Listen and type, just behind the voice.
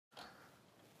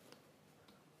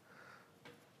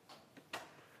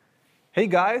Hey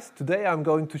guys, today I'm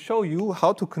going to show you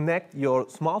how to connect your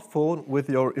smartphone with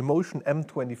your Emotion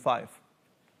M25.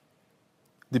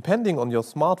 Depending on your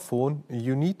smartphone,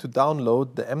 you need to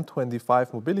download the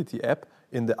M25 mobility app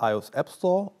in the iOS App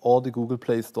Store or the Google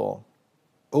Play Store.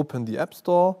 Open the App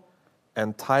Store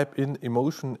and type in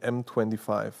Emotion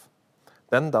M25.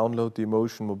 Then download the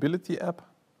Emotion mobility app.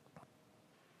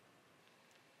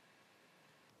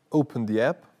 Open the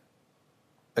app,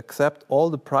 accept all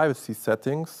the privacy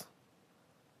settings,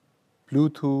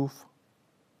 Bluetooth,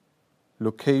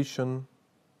 location,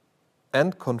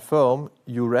 and confirm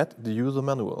you read the user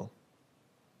manual.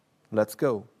 Let's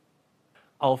go.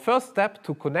 Our first step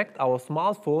to connect our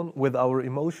smartphone with our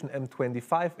Emotion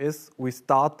M25 is we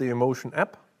start the Emotion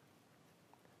app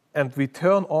and we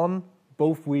turn on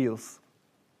both wheels,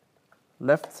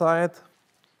 left side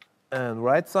and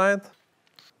right side.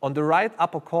 On the right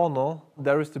upper corner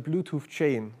there is the Bluetooth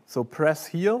chain, so press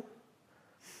here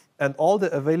and all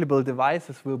the available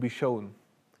devices will be shown.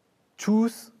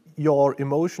 Choose your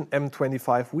Emotion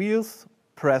M25 wheels,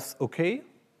 press OK,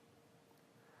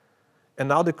 and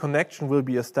now the connection will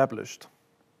be established.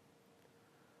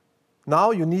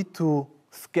 Now you need to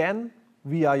scan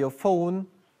via your phone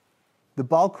the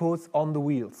barcodes on the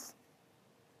wheels.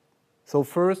 So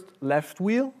first left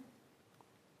wheel,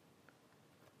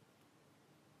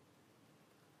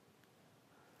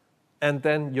 and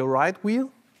then your right wheel.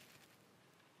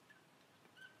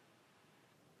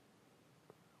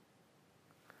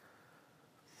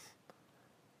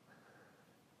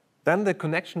 Then the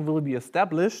connection will be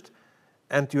established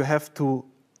and you have to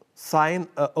sign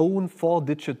a own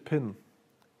 4-digit PIN.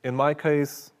 In my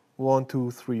case, 1, 2,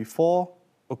 3, 4,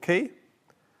 OK.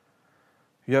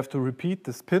 You have to repeat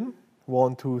this PIN,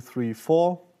 1, 2, 3,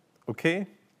 4, OK.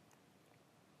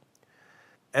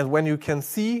 And when you can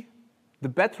see the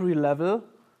battery level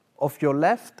of your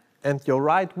left and your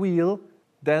right wheel,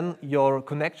 then your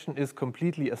connection is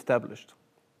completely established.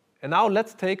 And now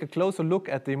let's take a closer look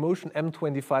at the Emotion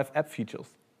M25 app features.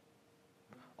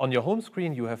 On your home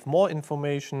screen you have more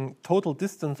information, total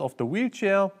distance of the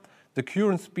wheelchair, the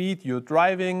current speed you're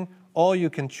driving, or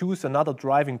you can choose another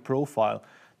driving profile.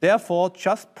 Therefore,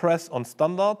 just press on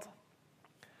Standard,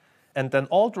 and then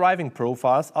all driving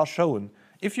profiles are shown.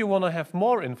 If you want to have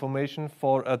more information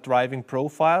for a driving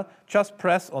profile, just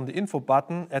press on the info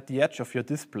button at the edge of your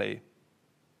display.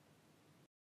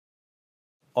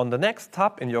 On the next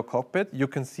tab in your cockpit, you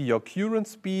can see your current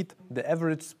speed, the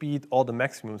average speed, or the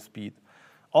maximum speed.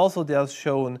 Also, there's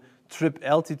shown trip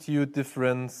altitude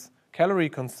difference, calorie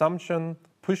consumption,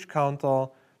 push counter,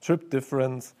 trip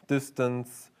difference,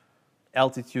 distance,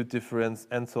 altitude difference,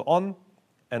 and so on.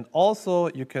 And also,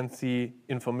 you can see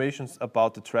information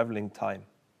about the traveling time.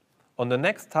 On the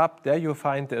next tab, there you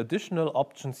find the additional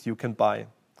options you can buy.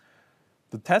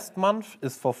 The test month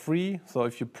is for free, so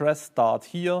if you press Start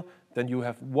here, then you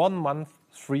have 1 month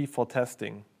free for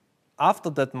testing. After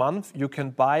that month, you can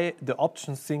buy the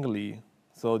options singly.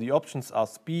 So the options are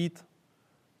speed,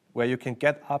 where you can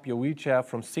get up your wheelchair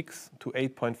from 6 to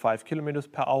 8.5 kilometers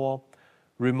per hour,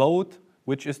 remote,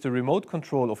 which is the remote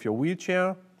control of your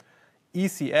wheelchair,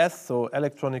 ECS, so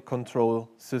electronic control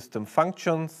system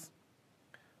functions,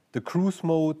 the cruise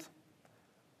mode,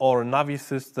 or a Navi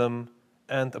system,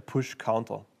 and a push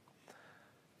counter.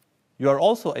 You are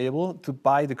also able to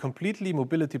buy the completely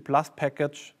Mobility Plus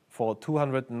package for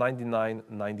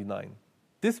 $299.99.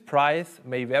 This price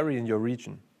may vary in your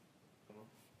region.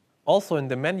 Also in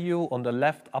the menu on the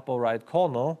left upper right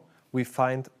corner, we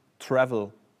find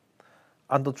Travel.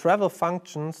 Under Travel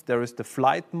functions, there is the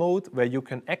Flight mode, where you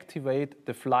can activate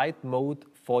the flight mode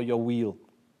for your wheel.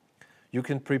 You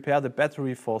can prepare the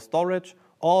battery for storage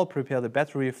or prepare the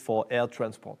battery for air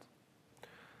transport.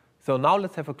 So now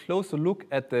let's have a closer look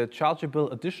at the chargeable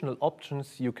additional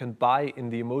options you can buy in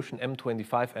the Emotion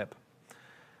M25 app.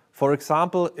 For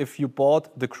example, if you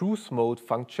bought the cruise mode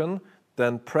function,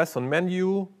 then press on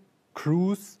menu,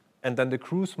 cruise, and then the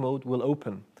cruise mode will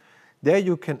open. There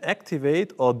you can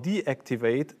activate or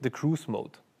deactivate the cruise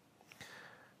mode.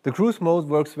 The cruise mode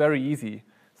works very easy.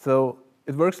 So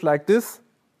it works like this: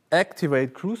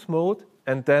 activate cruise mode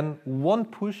and then 1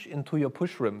 push into your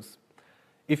push rims.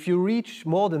 If you reach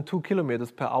more than 2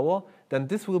 kilometers per hour, then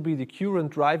this will be the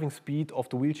current driving speed of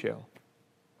the wheelchair.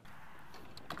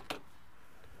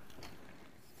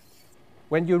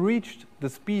 When you reached the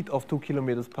speed of 2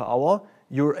 kilometers per hour,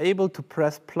 you're able to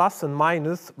press plus and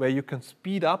minus, where you can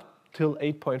speed up till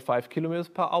 8.5 kilometers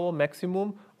per hour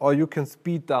maximum, or you can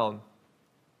speed down.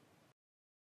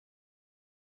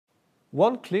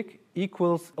 1 click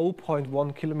equals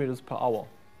 0.1 kilometers per hour.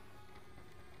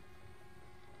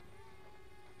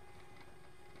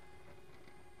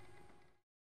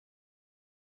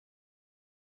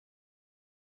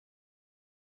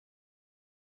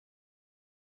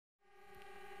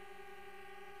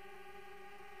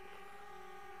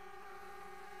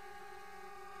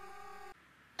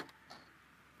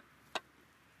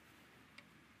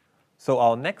 So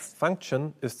our next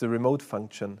function is the remote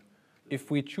function. If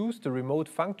we choose the remote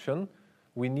function,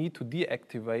 we need to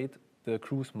deactivate the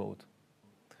cruise mode.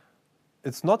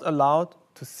 It's not allowed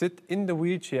to sit in the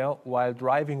wheelchair while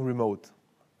driving remote.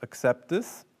 Accept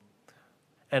this.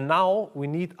 And now we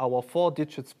need our 4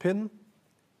 digits PIN.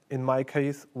 In my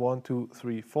case, 1, 2,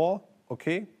 3, 4.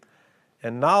 Okay.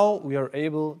 And now we are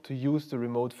able to use the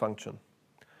remote function.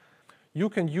 You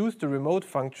can use the remote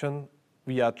function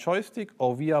via joystick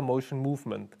or via motion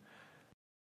movement.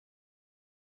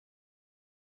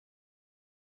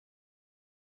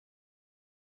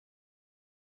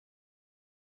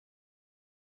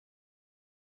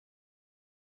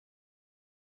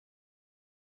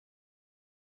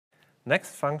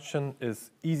 Next function is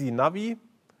Easy Navi,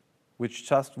 which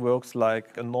just works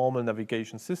like a normal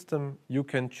navigation system. You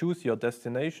can choose your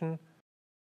destination.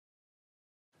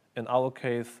 In our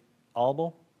case,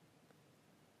 Arbor.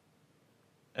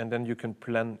 And then you can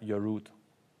plan your route.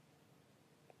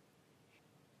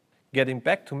 Getting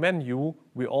back to menu,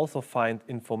 we also find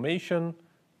information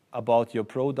about your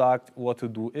product, what to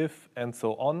do if, and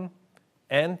so on.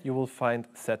 And you will find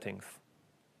settings.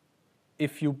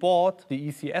 If you bought the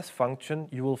ECS function,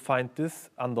 you will find this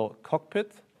under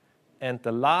Cockpit. And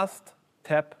the last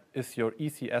tab is your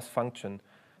ECS function,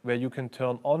 where you can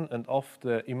turn on and off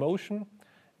the emotion,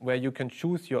 where you can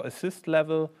choose your assist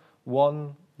level,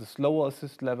 1, the slower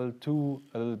assist level, 2,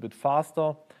 a little bit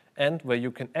faster, and where you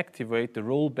can activate the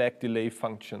rollback delay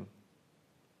function.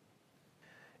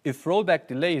 If rollback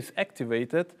delay is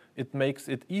activated, it makes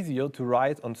it easier to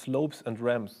ride on slopes and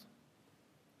ramps.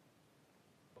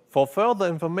 For further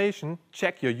information,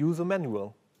 check your user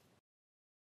manual.